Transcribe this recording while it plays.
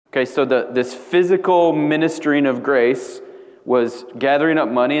Okay, so this physical ministering of grace was gathering up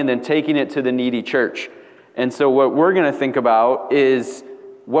money and then taking it to the needy church. And so what we're going to think about is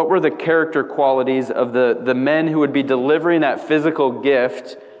what were the character qualities of the men who would be delivering that physical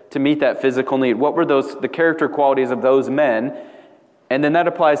gift to meet that physical need. What were the character qualities of those men? And then that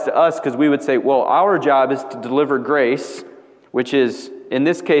applies to us because we would say, well, our job is to deliver grace, which is, in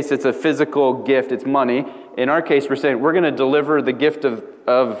this case, it's a physical gift, it's money. In our case, we're saying we're going to deliver the gift of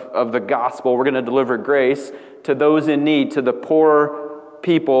the gospel. We're going to deliver grace to those in need, to the poor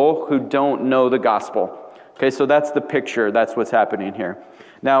people who don't know the gospel. Okay, so that's the picture. That's what's happening here.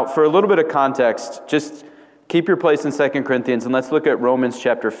 Now, for a little bit of context, just keep your place in 2 Corinthians, and let's look at Romans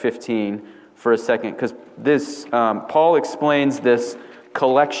chapter 15 for a second, because this Paul explains this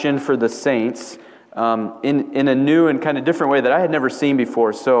collection for the saints in a new and kind of different way that I had never seen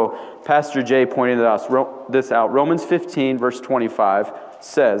before. So Pastor Jay pointed this out. Romans 15, verse 25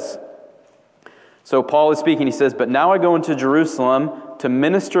 says, so Paul is speaking, he says, "But now I go into Jerusalem to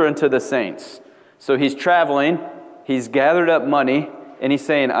minister unto the saints." So he's traveling, he's gathered up money, and he's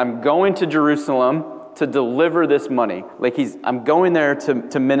saying, I'm going to Jerusalem to deliver this money. Like I'm going there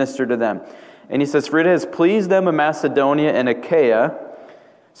to minister to them. And he says, "For it has pleased them of Macedonia and Achaia."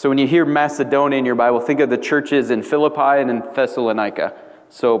 So when you hear Macedonia in your Bible, think of the churches in Philippi and in Thessalonica.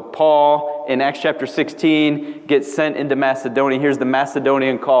 So Paul, in Acts chapter 16, gets sent into Macedonia. Here's the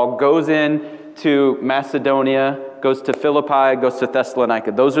Macedonian call, goes in to Macedonia, goes to Philippi, goes to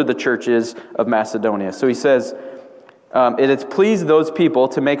Thessalonica. Those are the churches of Macedonia. So he says, "It has pleased those people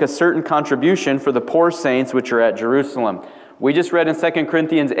to make a certain contribution for the poor saints which are at Jerusalem." We just read in 2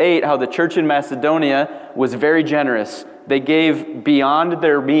 Corinthians 8 how the church in Macedonia was very generous. They gave beyond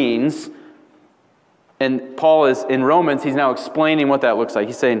their means. And Paul is, in Romans, he's now explaining what that looks like.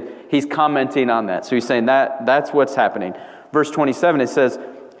 He's commenting on that. So he's saying that's what's happening. Verse 27, it says,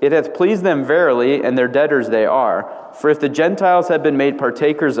 "It hath pleased them verily, and their debtors they are. For if the Gentiles have been made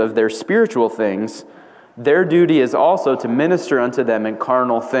partakers of their spiritual things, their duty is also to minister unto them in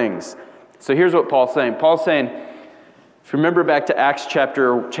carnal things." So here's what Paul's saying. Paul's saying, if you remember back to Acts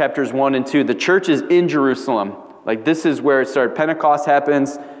chapters 1 and 2, the church is in Jerusalem. Like this is where it started. Pentecost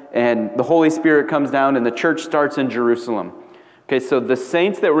happens, and the Holy Spirit comes down, and the church starts in Jerusalem. Okay, so the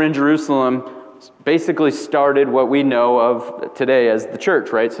saints that were in Jerusalem basically started what we know of today as the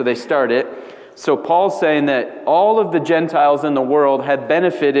church, right? So they start it. So Paul's saying that all of the Gentiles in the world had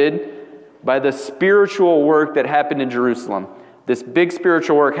benefited by the spiritual work that happened in Jerusalem. This big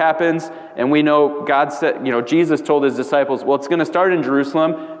spiritual work happens, and we know God said, Jesus told his disciples, well, it's going to start in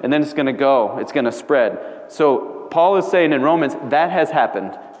Jerusalem, and then it's going to go. It's going to spread. So Paul is saying in Romans, that has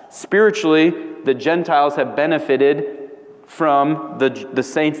happened. Spiritually, the Gentiles have benefited from the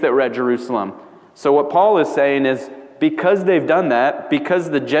saints that were at Jerusalem. So what Paul is saying is, because they've done that, because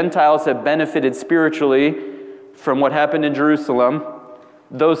the Gentiles have benefited spiritually from what happened in Jerusalem,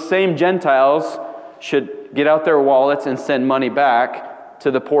 those same Gentiles should get out their wallets and send money back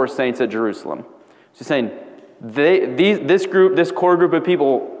to the poor saints at Jerusalem. She's saying this core group of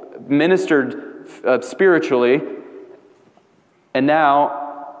people ministered spiritually, and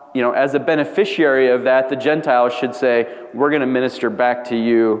now, as a beneficiary of that, the Gentiles should say, we're going to minister back to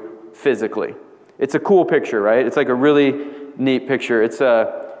you physically. It's a cool picture, right? It's like a really neat picture.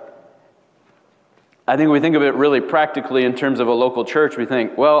 I think we think of it really practically in terms of a local church. We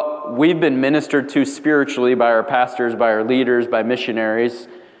think, well, we've been ministered to spiritually by our pastors, by our leaders, by missionaries.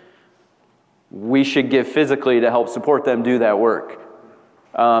 We should give physically to help support them do that work.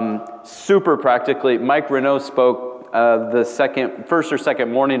 Super practically, Mike Renault spoke the first or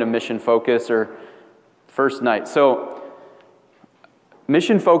second morning of Mission Focus, or first night. So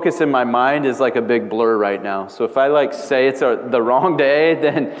Mission Focus in my mind is like a big blur right now. So if I say it's the wrong day,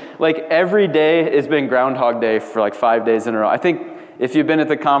 then every day has been Groundhog Day for 5 days in a row. I think if you've been at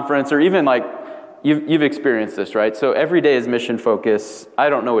the conference, or even you've experienced this, right? So every day is Mission Focus. I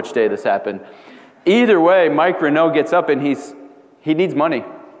don't know which day this happened. Either way, Mike Renault gets up and he needs money.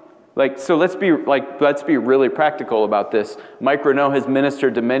 So let's be really practical about this. Mike Renault has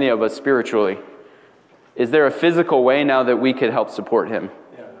ministered to many of us spiritually. Is there a physical way now that we could help support him?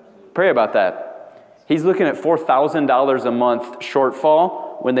 Yeah. Pray about that. He's looking at $4,000 a month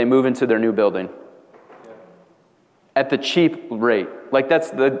shortfall when they move into their new building. Yeah. At the cheap rate. That's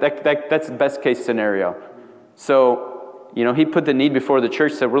the best case scenario. So, he put the need before the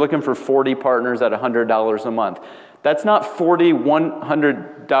church, said we're looking for 40 partners at $100 a month. That's not 40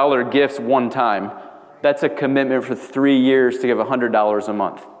 $100 gifts one time. That's a commitment for 3 years to give $100 a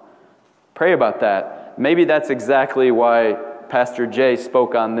month. Pray about that. Maybe that's exactly why Pastor Jay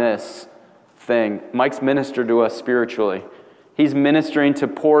spoke on this thing. Mike's ministered to us spiritually. He's ministering to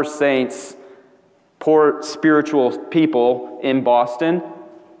poor saints, poor spiritual people in Boston.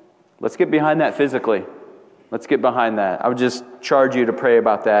 Let's get behind that physically. Let's get behind that. I would just charge you to pray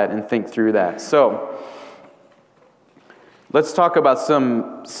about that and think through that. So, let's talk about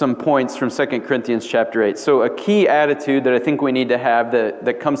some points from 2 Corinthians chapter 8. So a key attitude that I think we need to have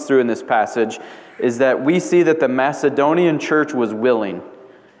that comes through in this passage is that we see that the Macedonian church was willing.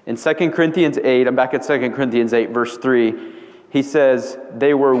 In 2 Corinthians 8, I'm back at 2 Corinthians 8, verse 3, he says,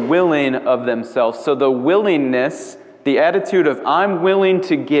 they were willing of themselves. So the willingness, the attitude of I'm willing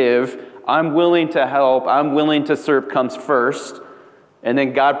to give, I'm willing to help, I'm willing to serve comes first, and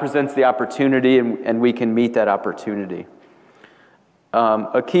then God presents the opportunity and we can meet that opportunity.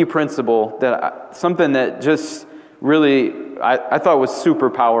 A key principle, something that just really I thought was super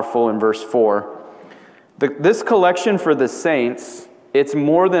powerful in verse 4. This collection for the saints, it's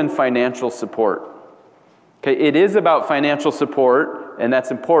more than financial support. Okay, it is about financial support, and that's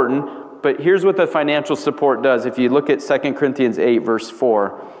important, but here's what the financial support does. If you look at 2 Corinthians 8, verse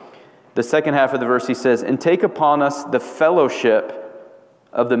 4, the second half of the verse, he says, and take upon us the fellowship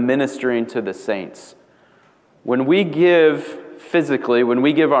of the ministering to the saints. When we give physically, when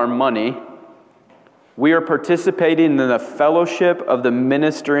we give our money, we are participating in the fellowship of the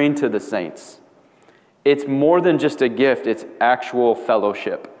ministering to the saints. It's more than just a gift, it's actual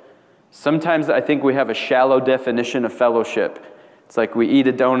fellowship. Sometimes I think we have a shallow definition of fellowship. It's like we eat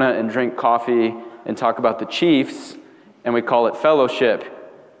a donut and drink coffee and talk about the Chiefs, and we call it fellowship.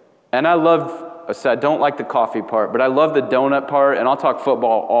 And I don't like the coffee part, but I love the donut part, and I'll talk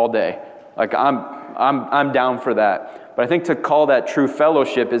football all day. Like I'm down for that. But I think to call that true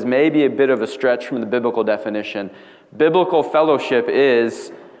fellowship is maybe a bit of a stretch from the biblical definition. Biblical fellowship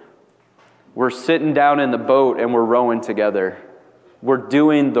is we're sitting down in the boat and we're rowing together. We're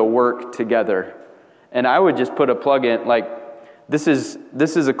doing the work together. And I would just put a plug in, like, this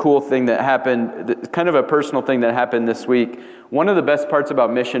is a cool thing that happened, kind of a personal thing that happened this week. One of the best parts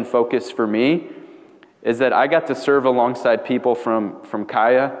about Mission Focus for me is that I got to serve alongside people from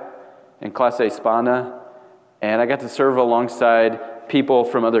Kaya and Clase Hispana, and I got to serve alongside people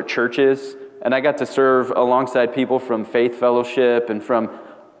from other churches, and I got to serve alongside people from Faith Fellowship and from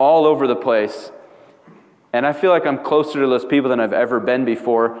all over the place. And I feel like I'm closer to those people than I've ever been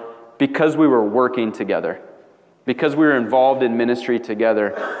before because we were working together, because we were involved in ministry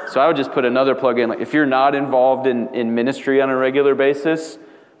together. So I would just put another plug in. Like, if you're not involved in ministry on a regular basis,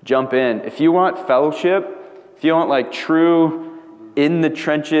 jump in. If you want fellowship, if you want like true in the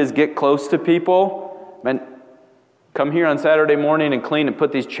trenches, get close to people, man, come here on Saturday morning and clean and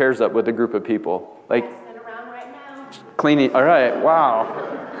put these chairs up with a group of people. Like, around right now. Cleaning. All right.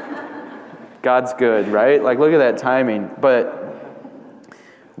 Wow. God's good, right? Like, look at that timing. But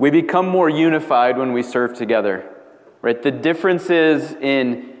we become more unified when we serve together, right? The differences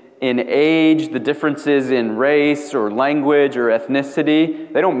in age, the differences in race or language or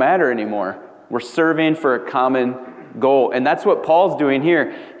ethnicity, they don't matter anymore. We're serving for a common goal. And that's what Paul's doing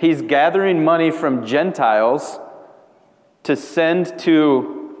here. He's gathering money from Gentiles to send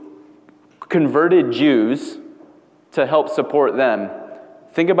to converted Jews to help support them.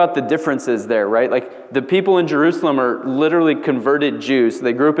 Think about the differences there, right? Like, the people in Jerusalem are literally converted Jews.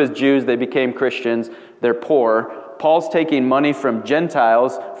 They grew up as Jews, they became Christians, they're poor. Paul's taking money from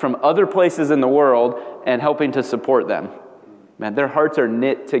Gentiles, from other places in the world, and helping to support them. Man, their hearts are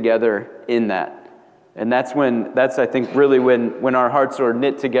knit together in that. And that's I think, really when our hearts are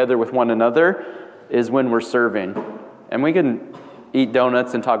knit together with one another, is when we're serving. And we can eat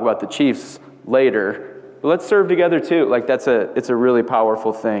donuts and talk about the Chiefs later, but let's serve together too. Like, it's a really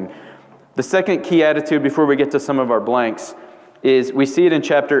powerful thing. The second key attitude before we get to some of our blanks is we see it in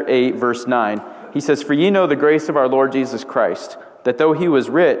chapter 8, verse 9. He says, for ye know the grace of our Lord Jesus Christ, that though he was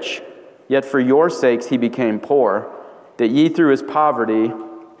rich, yet for your sakes he became poor, that ye through his poverty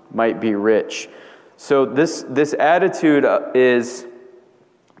might be rich. So this attitude is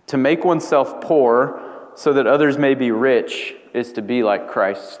to make oneself poor so that others may be rich, is to be like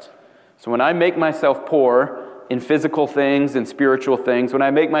Christ. So when I make myself poor in physical things and spiritual things, when I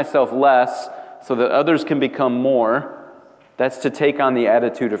make myself less so that others can become more, that's to take on the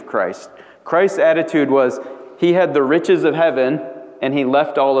attitude of Christ. Christ's attitude was he had the riches of heaven and he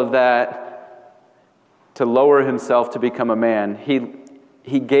left all of that to lower himself to become a man.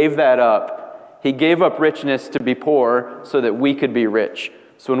 He gave that up. He gave up richness to be poor so that we could be rich.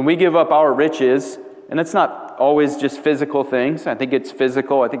 So when we give up our riches, and it's not always just physical things. I think it's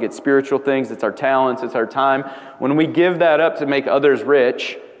physical. I think it's spiritual things. It's our talents. It's our time. When we give that up to make others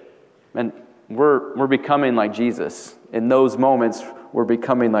rich, and we're becoming like Jesus. In those moments, we're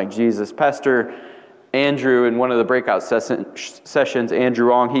becoming like Jesus. Pastor Andrew, in one of the breakout sessions, Andrew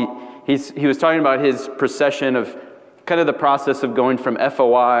Wong, he was talking about his procession of kind of the process of going from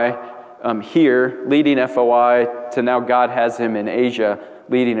FOI here, leading FOI, to now God has him in Asia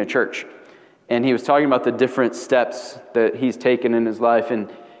leading a church. And he was talking about the different steps that he's taken in his life.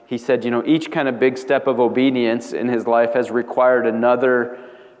 And he said, each kind of big step of obedience in his life has required another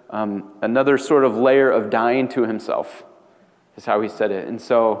sort of layer of dying to himself, is how he said it. And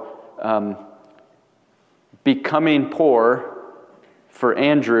so becoming poor for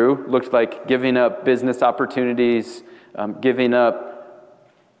Andrew looked like giving up business opportunities, giving up,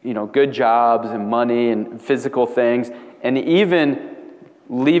 good jobs and money and physical things, and even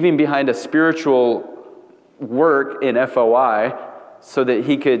leaving behind a spiritual work in FOI so that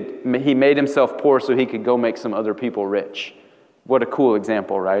he made himself poor so he could go make some other people rich. What a cool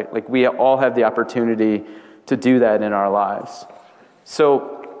example, right? Like, we all have the opportunity to do that in our lives.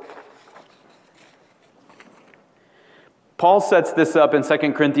 So Paul sets this up in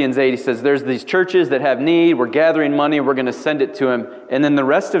 2 Corinthians 8. He says, there's these churches that have need. We're gathering money. We're going to send it to them. And then the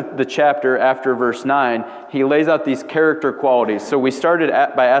rest of the chapter, after verse 9, he lays out these character qualities. So we started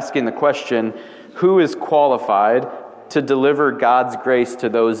by asking the question, who is qualified to deliver God's grace to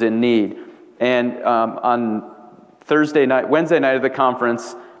those in need? And on Wednesday night of the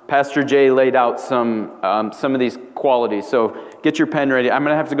conference, Pastor Jay laid out some of these qualities. So get your pen ready. I'm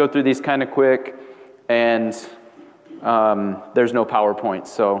going to have to go through these kind of quick, and there's no PowerPoint,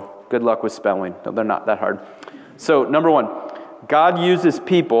 so good luck with spelling. No, they're not that hard. So number 1, God uses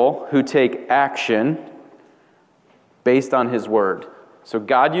people who take action based on His Word. So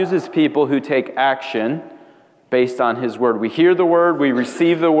God uses people who take action based on His Word. We hear the Word, we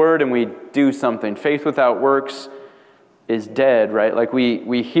receive the Word, and we do something. Faith without works is dead, right? Like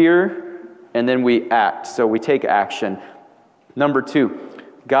we hear and then we act. So we take action. Number 2,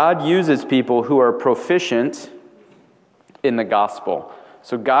 God uses people who are proficient in the gospel.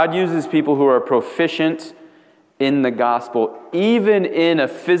 So God uses people who are proficient in the gospel, even in a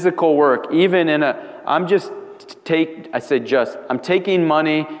physical work, even in I'm taking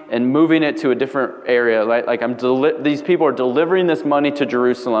money and moving it to a different area. Like these people are delivering this money to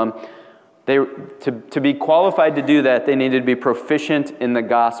Jerusalem. To be qualified to do that, they needed to be proficient in the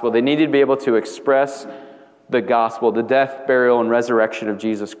gospel. They needed to be able to express the gospel, the death, burial, and resurrection of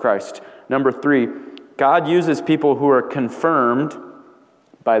Jesus Christ. Number 3, God uses people who are confirmed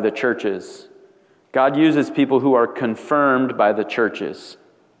by the churches. God uses people who are confirmed by the churches.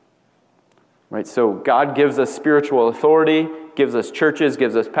 Right? So God gives us spiritual authority, gives us churches,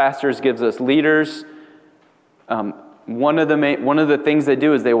 gives us pastors, gives us leaders. One of the things they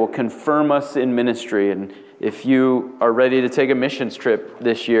do is they will confirm us in ministry. And if you are ready to take a missions trip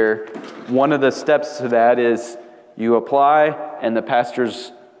this year, one of the steps to that is you apply, and the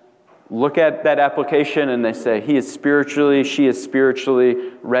pastors look at that application and they say, she is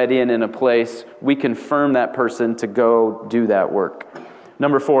spiritually ready and in a place. We confirm that person to go do that work.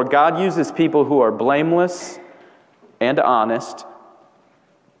 Number 4, God uses people who are blameless and honest.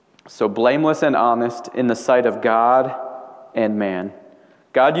 So blameless and honest in the sight of God and man.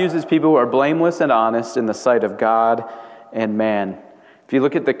 God uses people who are blameless and honest in the sight of God and man. If you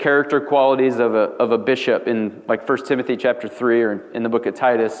look at the character qualities of a bishop in like 1 Timothy chapter 3 or in the book of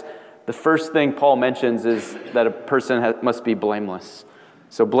Titus, the first thing Paul mentions is that a person must be blameless.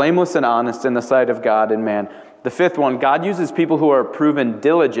 So blameless and honest in the sight of God and man. The 5th one, God uses people who are proven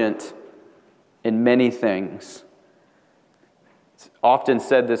diligent in many things. It's often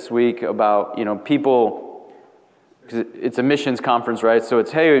said this week about, people, because it's a missions conference, right? So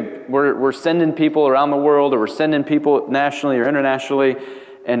it's, hey, we're sending people around the world, or we're sending people nationally or internationally,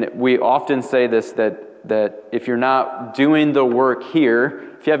 and we often say this, that if you're not doing the work here,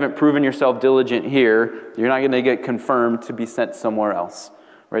 if you haven't proven yourself diligent here, you're not going to get confirmed to be sent somewhere else,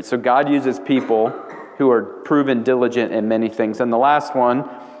 right? So God uses people who are proven diligent in many things. And the last one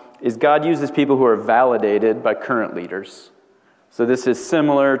is God uses people who are validated by current leaders. So this is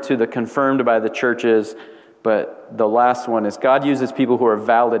similar to the confirmed by the churches, but the last one is God uses people who are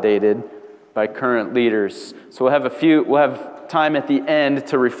validated by current leaders. So we'll have time at the end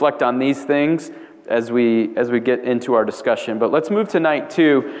to reflect on these things as we get into our discussion. But let's move to night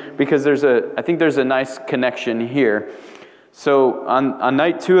 2, because I think there's a nice connection here. So on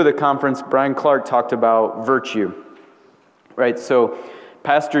night 2 of the conference, Brian Clark talked about virtue, right? So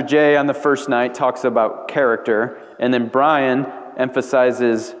Pastor Jay on the first night talks about character, and then Brian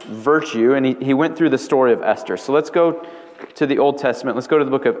emphasizes virtue, and he went through the story of Esther. So let's go to the Old Testament. Let's go to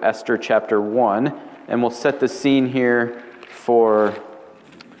the book of Esther, chapter 1, and we'll set the scene here for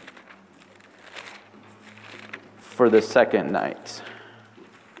the second night.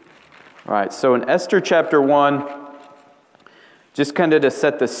 All right, so in Esther chapter 1, just kind of to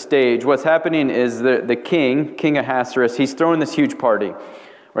set the stage, what's happening is the King Ahasuerus, he's throwing this huge party,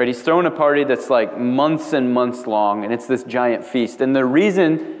 right? He's throwing a party that's like months and months long, and it's this giant feast. And the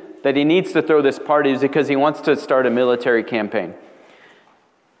reason that he needs to throw this party is because he wants to start a military campaign.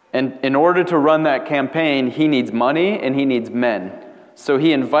 And in order to run that campaign, he needs money and he needs men. So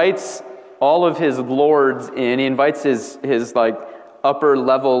he invites all of his lords in, he invites his like upper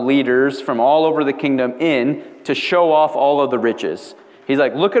level leaders from all over the kingdom in to show off all of the riches. He's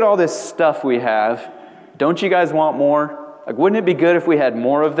like, look at all this stuff we have. Don't you guys want more? Like, wouldn't it be good if we had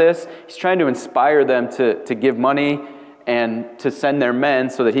more of this? He's trying to inspire them to give money and to send their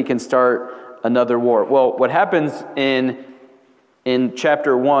men so that he can start another war. Well, what happens in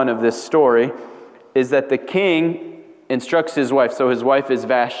chapter 1 of this story is that the king instructs his wife, so his wife is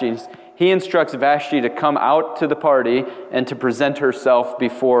Vashti. He instructs Vashti to come out to the party and to present herself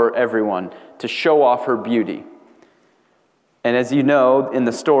before everyone, to show off her beauty. And as you know, in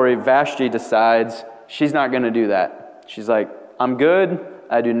the story, Vashti decides she's not going to do that. She's like, I'm good.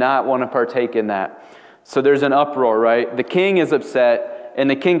 I do not want to partake in that. So there's an uproar, right? The king is upset, and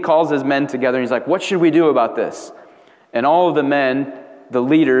the king calls his men together, and he's like, what should we do about this? And all of the men, the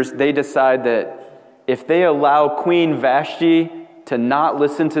leaders, they decide that if they allow Queen Vashti to not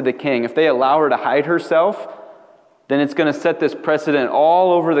listen to the king, if they allow her to hide herself, then it's going to set this precedent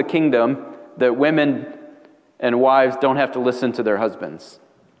all over the kingdom that women and wives don't have to listen to their husbands.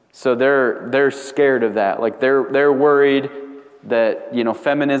 So they're scared of that. Like they're worried that,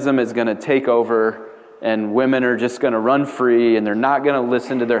 feminism is going to take over and women are just going to run free and they're not going to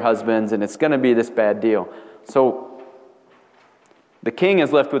listen to their husbands and it's going to be this bad deal. So the king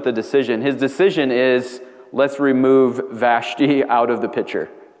is left with a decision. His decision is, let's remove Vashti out of the picture.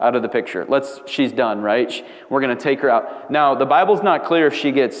 She's done, right? We're going to take her out. Now, the Bible's not clear if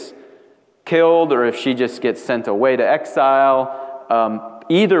she gets killed or if she just gets sent away to exile.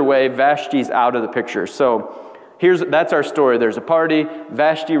 Either way, Vashti's out of the picture. So that's our story. There's a party.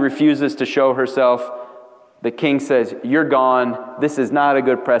 Vashti refuses to show herself. The king says, you're gone. This is not a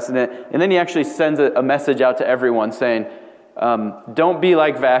good precedent. And then he actually sends a message out to everyone saying, don't be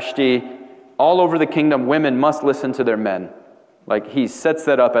like Vashti. All over the kingdom, women must listen to their men. Like, he sets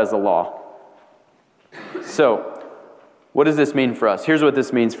that up as a law. So, what does this mean for us? Here's what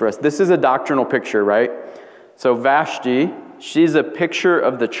this means for us. This is a doctrinal picture, right? So Vashti, she's a picture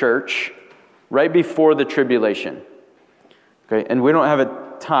of the church right before the tribulation. Okay, and we don't have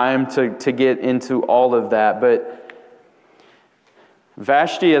a time to get into all of that, but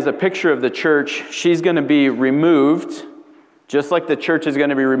Vashti, as a picture of the church, she's going to be removed. Just like the church is going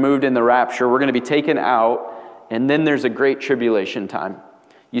to be removed in the rapture, we're going to be taken out, and then there's a great tribulation time.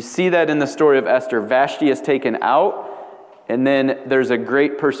 You see that in the story of Esther. Vashti is taken out, and then there's a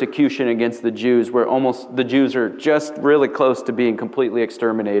great persecution against the Jews, where almost the Jews are just really close to being completely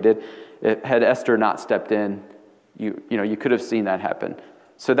exterminated. Had Esther not stepped in, you could have seen that happen.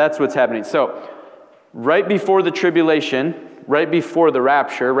 So that's what's happening. So right before the tribulation, right before the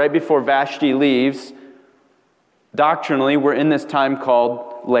rapture, right before Vashti leaves, doctrinally, we're in this time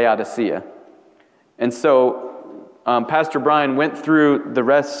called Laodicea. And so Pastor Brian went through the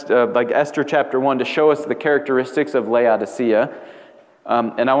rest of Esther chapter 1 to show us the characteristics of Laodicea.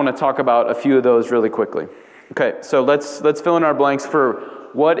 And I want to talk about a few of those really quickly. Okay, so let's fill in our blanks for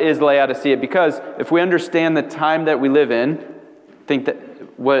what is Laodicea. Because if we understand the time that we live in, I think that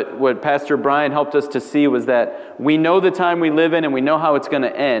what Pastor Brian helped us to see was that we know the time we live in and we know how it's going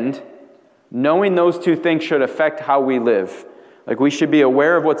to end. Knowing those two things should affect how we live. Like, we should be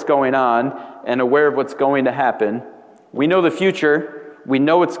aware of what's going on and aware of what's going to happen. We know the future. We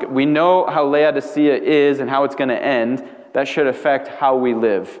know how Laodicea is and how it's going to end. That should affect how we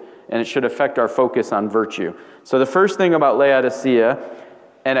live, and it should affect our focus on virtue. So the first thing about Laodicea,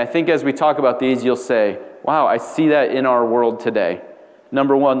 and I think as we talk about these, you'll say, wow, I see that in our world today.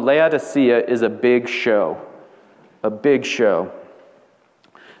 Number one, Laodicea is a big show. A big show.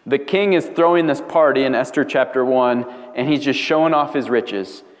 The king is throwing this party in Esther chapter 1, and he's just showing off his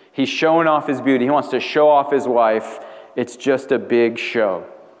riches. He's showing off his beauty. He wants to show off his wife. It's just a big show,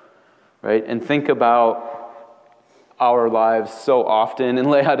 right? And think about our lives so often in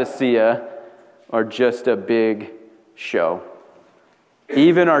Laodicea are just a big show.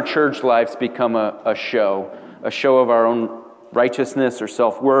 Even our church lives become a show of our own righteousness or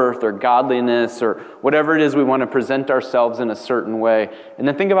self-worth or godliness or whatever it is we want to present ourselves in a certain way. And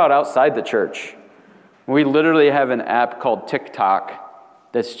then think about outside the church. We literally have an app called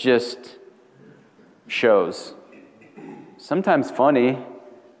TikTok that's just shows. Sometimes funny,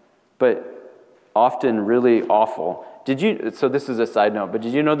 but often really awful. So this is a side note, but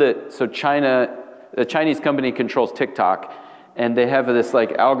did you know that, the Chinese company controls TikTok, and they have this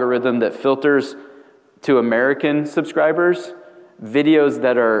like algorithm that filters to American subscribers videos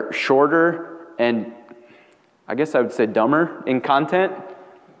that are shorter and I guess I would say dumber in content.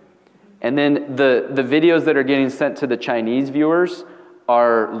 And then the videos that are getting sent to the Chinese viewers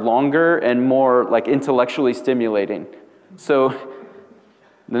are longer and more like intellectually stimulating. So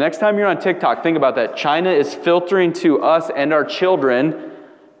the next time you're on TikTok, think about that. China is filtering to us and our children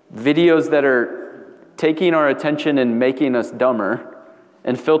videos that are taking our attention and making us dumber,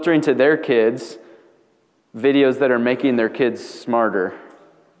 and filtering to their kids videos that are making their kids smarter.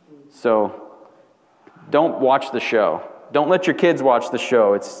 So don't watch the show. Don't let your kids watch the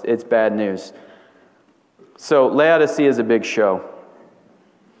show. It's bad news. So Laodicea is a big show.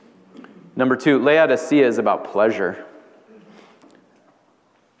 Number 2, Laodicea is about pleasure.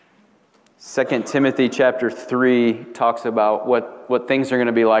 2 Timothy chapter 3 talks about what things are going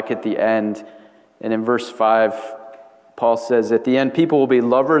to be like at the end. And in verse 5, Paul says, at the end, people will be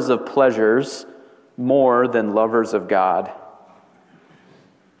lovers of pleasures more than lovers of God.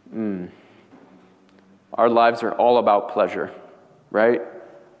 Our lives are all about pleasure, right?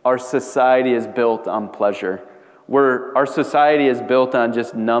 Our society is built on pleasure. Our society is built on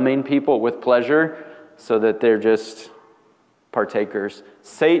just numbing people with pleasure so that they're just partakers.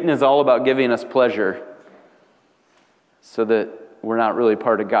 Satan is all about giving us pleasure so that we're not really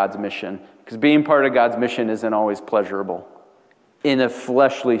part of God's mission. Because being part of God's mission isn't always pleasurable in a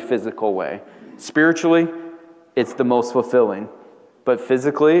fleshly, physical way. Spiritually, it's the most fulfilling. But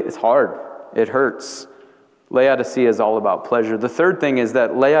physically, it's hard. It hurts. Laodicea is all about pleasure. The third thing is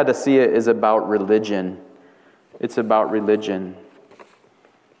that Laodicea is about religion. It's about religion.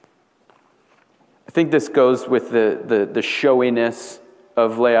 I think this goes with the showiness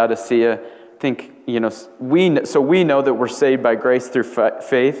of Laodicea. I think, we know that we're saved by grace through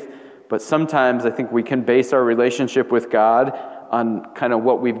faith, but sometimes I think we can base our relationship with God on kind of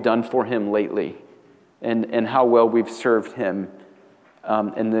what we've done for Him lately and how well we've served Him.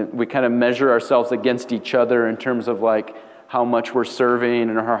 And then we kind of measure ourselves against each other in terms of like how much we're serving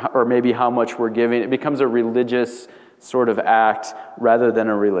or maybe how much we're giving. It becomes a religious sort of act rather than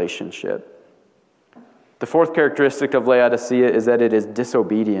a relationship. The fourth characteristic of Laodicea is that it is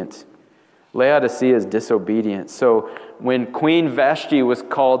disobedient. Laodicea is disobedient. So when Queen Vashti was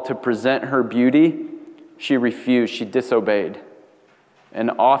called to present her beauty, she refused, she disobeyed.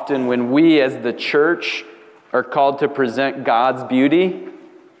 And often when we as the church are called to present God's beauty,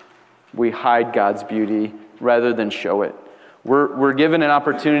 we hide God's beauty rather than show it. We're given an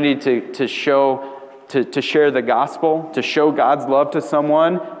opportunity to share the gospel, to show God's love to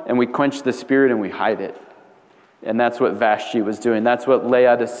someone, and we quench the spirit and we hide it. And that's what Vashti was doing. That's what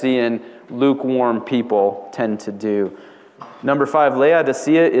Laodicean, lukewarm people tend to do. Number 5,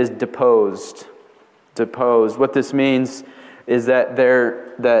 Laodicea is deposed. Deposed. What this means is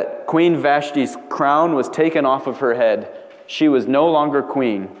that Queen Vashti's crown was taken off of her head. She was no longer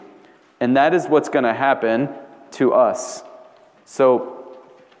queen. And that is what's going to happen to us. So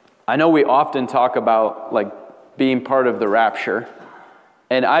I know we often talk about like being part of the rapture.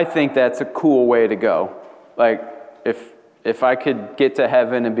 And I think that's a cool way to go. Like if I could get to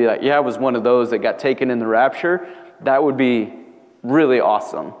heaven and be like, yeah, I was one of those that got taken in the rapture, that would be really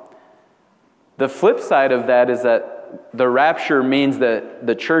awesome. The flip side of that is that the rapture means that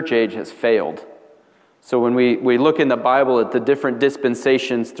the church age has failed. So when we look in the Bible at the different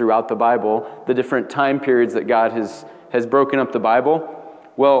dispensations throughout the Bible, the different time periods that God has broken up the Bible,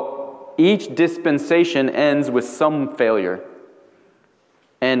 well, each dispensation ends with some failure.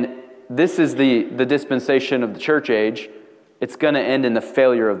 And this is the dispensation of the church age. It's going to end in the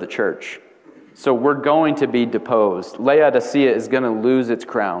failure of the church. So we're going to be deposed. Laodicea is going to lose its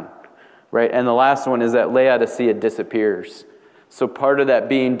crown. Right? And the last one is that Laodicea disappears. So part of that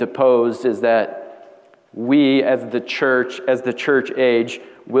being deposed is that we as the church age,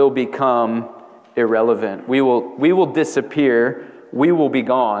 will become irrelevant. We will disappear. We will be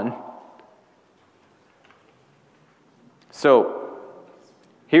gone. So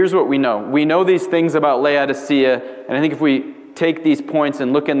here's what we know. We know these things about Laodicea, and I think if we take these points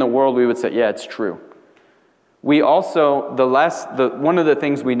and look in the world, we would say, yeah, it's true. We also, one of the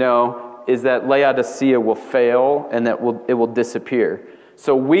things we know is that Laodicea will fail and that it will disappear.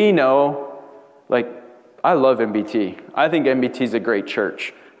 So we know, I love MBT. I think MBT is a great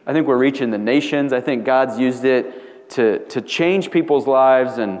church. I think we're reaching the nations. I think God's used it to change people's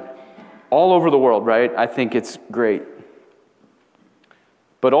lives and all over the world, right? I think it's great.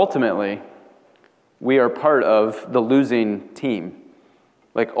 But ultimately, we are part of the losing team.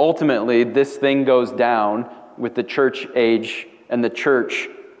 Ultimately, this thing goes down with the church age and the church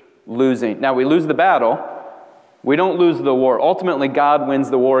losing. Now, we lose the battle. We don't lose the war. Ultimately, God wins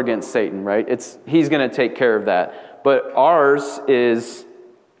the war against Satan, right? He's going to take care of that. But ours is,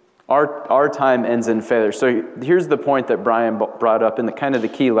 our time ends in failure. So here's the point that Brian brought up in the kind of the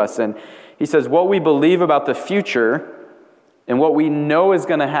key lesson. He says, what we believe about the future and what we know is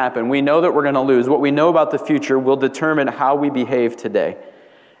going to happen, we know that we're going to lose. What we know about the future will determine how we behave today.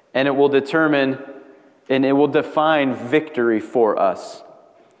 And it will define victory for us.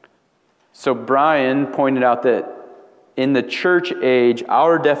 So Brian pointed out that in the church age,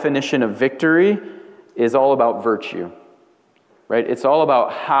 our definition of victory is all about virtue, right? It's all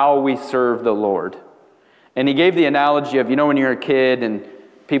about how we serve the Lord. And he gave the analogy of, when you're a kid and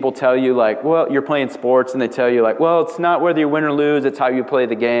people tell you like, well, you're playing sports, and they tell you like, well, it's not whether you win or lose, it's how you play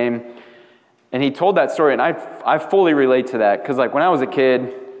the game. And he told that story, and I fully relate to that, because like when I was a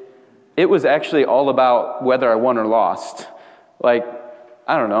kid, it was actually all about whether I won or lost. Like,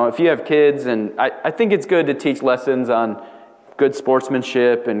 I don't know, if you have kids, and I think it's good to teach lessons on good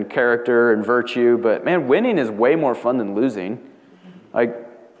sportsmanship and character and virtue, but man, winning is way more fun than losing. Like,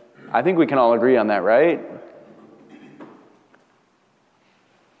 I think we can all agree on that, right?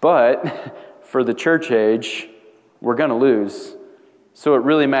 But for the church age, we're going to lose. So it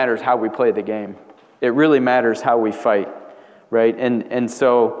really matters how we play the game. It really matters how we fight, right? And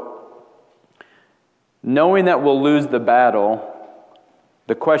so knowing that we'll lose the battle,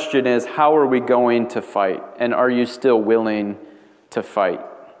 the question is, how are we going to fight? And are you still willing to fight?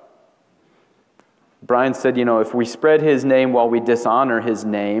 Brian said, if we spread his name while we dishonor his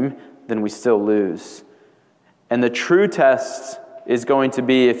name, then we still lose. And the true test is going to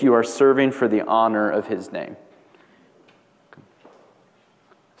be if you are serving for the honor of his name.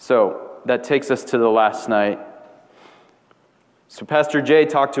 So that takes us to the last night. So Pastor Jay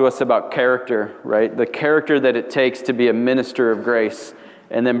talked to us about character, right? The character that it takes to be a minister of grace.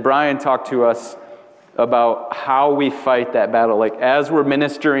 And then Brian talked to us about how we fight that battle. Like, as we're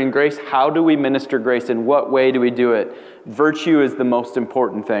ministering grace, how do we minister grace? In what way do we do it? Virtue is the most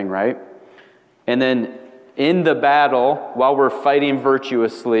important thing, right? And then in the battle, while we're fighting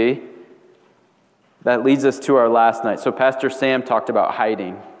virtuously, that leads us to our last night. So Pastor Sam talked about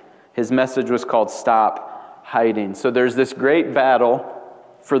hiding. His message was called Stop Hiding. So there's this great battle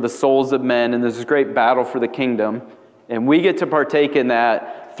for the souls of men, and there's this great battle for the kingdom. And we get to partake in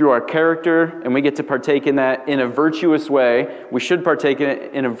that through our character, and we get to partake in that in a virtuous way. We should partake in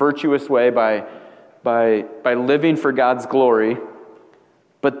it in a virtuous way by living for God's glory.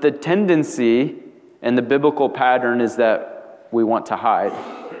 But the tendency and the biblical pattern is that we want to hide.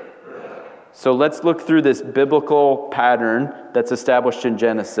 So let's look through this biblical pattern that's established in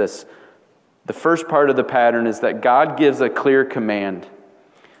Genesis. The first part of the pattern is that God gives a clear command.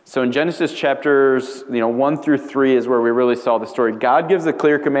 So in Genesis chapters 1 through 3 is where we really saw the story. God gives a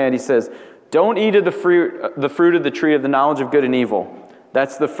clear command. He says, don't eat of the fruit of the tree of the knowledge of good and evil.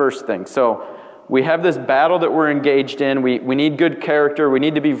 That's the first thing. So we have this battle that we're engaged in. We need good character. We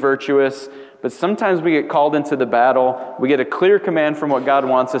need to be virtuous. But sometimes we get called into the battle. We get a clear command from what God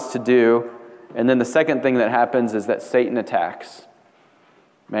wants us to do. And then the second thing that happens is that Satan attacks.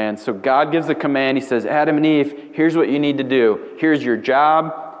 Man, so God gives a command. He says, Adam and Eve, here's what you need to do. Here's your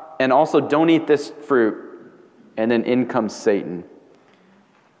job. And also, don't eat this fruit. And then in comes Satan.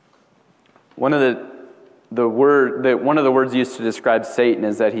 One of the words used to describe Satan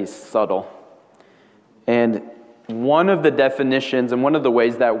is that he's subtle. And one of the definitions and one of the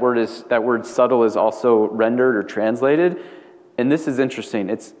ways that word subtle is also rendered or translated, and this is interesting,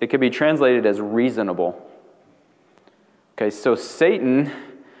 it could be translated as reasonable. Okay, so Satan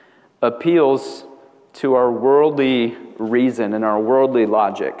appeals to our worldly reason and our worldly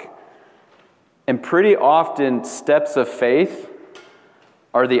logic. And pretty often, steps of faith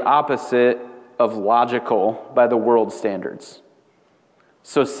are the opposite of logical by the world's standards.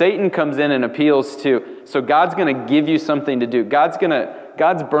 So Satan comes in and appeals to, so God's going to give you something to do. God's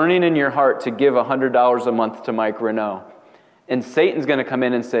burning in your heart to give $100 a month to Mike Renault. And Satan's going to come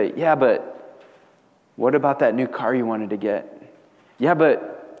in and say, yeah, but what about that new car you wanted to get? Yeah,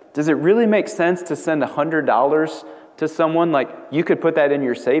 but does it really make sense to send $100 to someone? Like, you could put that in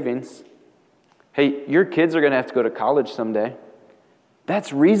your savings. Hey, your kids are going to have to go to college someday.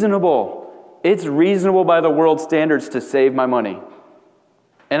 That's reasonable. It's reasonable by the world's standards to save my money.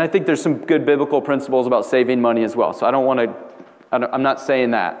 And I think there's some good biblical principles about saving money as well. So I'm not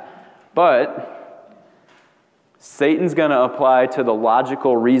saying that. But Satan's going to apply to the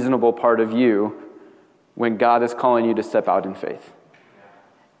logical, reasonable part of you when God is calling you to step out in faith.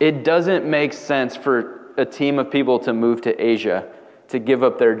 It doesn't make sense for a team of people to move to Asia, to give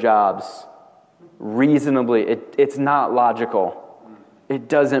up their jobs. reasonably. It's not logical. It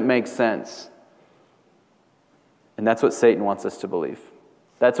doesn't make sense. And that's what Satan wants us to believe.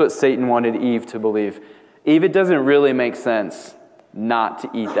 That's what Satan wanted Eve to believe. Eve, it doesn't really make sense not to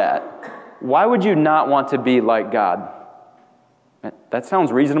eat that. Why would you not want to be like God? That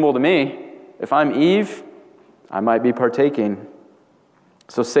sounds reasonable to me. If I'm Eve, I might be partaking.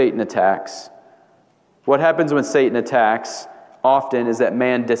 So Satan attacks. What happens when Satan attacks often is that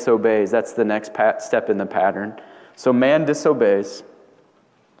man disobeys. That's the next step in the pattern. So man disobeys.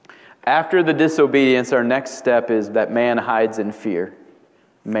 After the disobedience, our next step is that man hides in fear.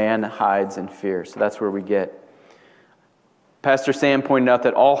 Man hides in fear. So that's where we get. Pastor Sam pointed out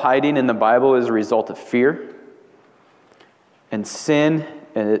that all hiding in the Bible is a result of fear. And sin,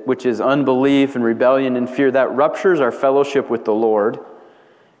 which is unbelief and rebellion and fear, that ruptures our fellowship with the Lord.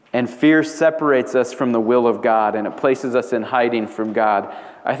 And fear separates us from the will of God, and it places us in hiding from God.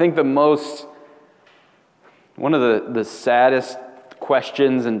 I think one of the saddest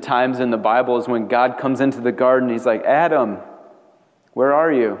questions and times in the Bible is when God comes into the garden. He's like, Adam, where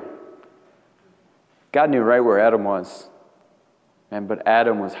are you? God knew right where Adam was. But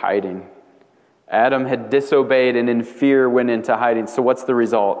Adam was hiding. Adam had disobeyed and in fear went into hiding. So what's the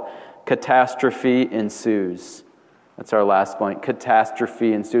result? Catastrophe ensues. That's our last point.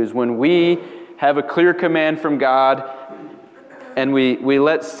 Catastrophe ensues. When we have a clear command from God and we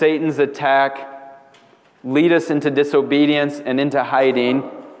let Satan's attack lead us into disobedience and into hiding,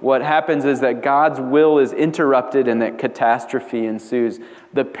 what happens is that God's will is interrupted and that catastrophe ensues.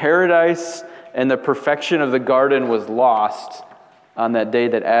 The paradise and the perfection of the garden was lost on that day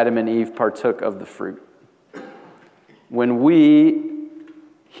that Adam and Eve partook of the fruit. When we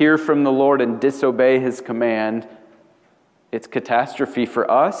hear from the Lord and disobey His command, it's catastrophe for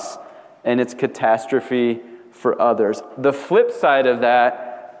us and it's catastrophe for others. The flip side of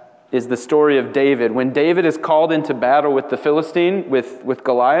that is the story of David. When David is called into battle with the Philistine, with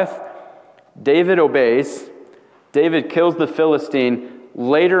Goliath, David obeys. David kills the Philistine.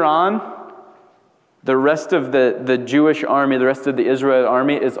 Later on, the rest of the Jewish army, the rest of the Israel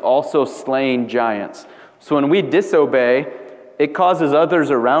army is also slaying giants. So when we disobey, it causes others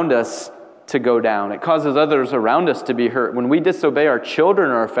around us to go down. It causes others around us to be hurt. When we disobey, our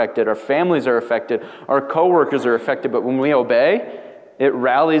children are affected, our families are affected, our coworkers are affected. But when we obey, it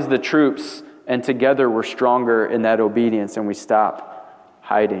rallies the troops, and together we're stronger in that obedience, and we stop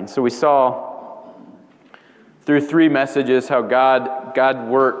hiding. So we saw through 3 messages how God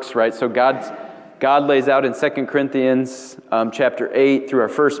works, right? So God lays out in 2 Corinthians chapter 8 through our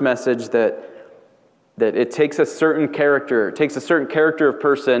first message that it takes a certain character of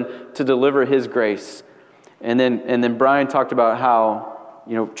person to deliver His grace. And then Brian talked about how,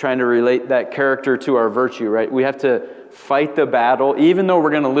 trying to relate that character to our virtue, right? We have to fight the battle. Even though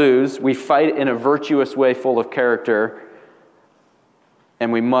we're going to lose, we fight in a virtuous way full of character.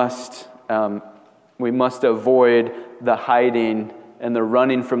 And we must avoid the hiding and the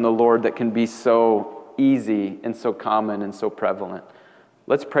running from the Lord that can be so easy and so common and so prevalent.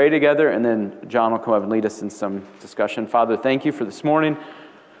 Let's pray together, and then John will come up and lead us in some discussion. Father, thank you for this morning.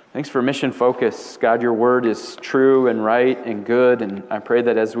 Thanks for mission focus. God, your word is true and right and good, and I pray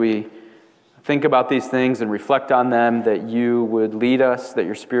that as we think about these things and reflect on them, that you would lead us, that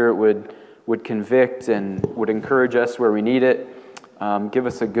your Spirit would convict and would encourage us where we need it. Give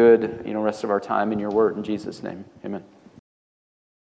us a good rest of our time in your word. In Jesus' name, amen.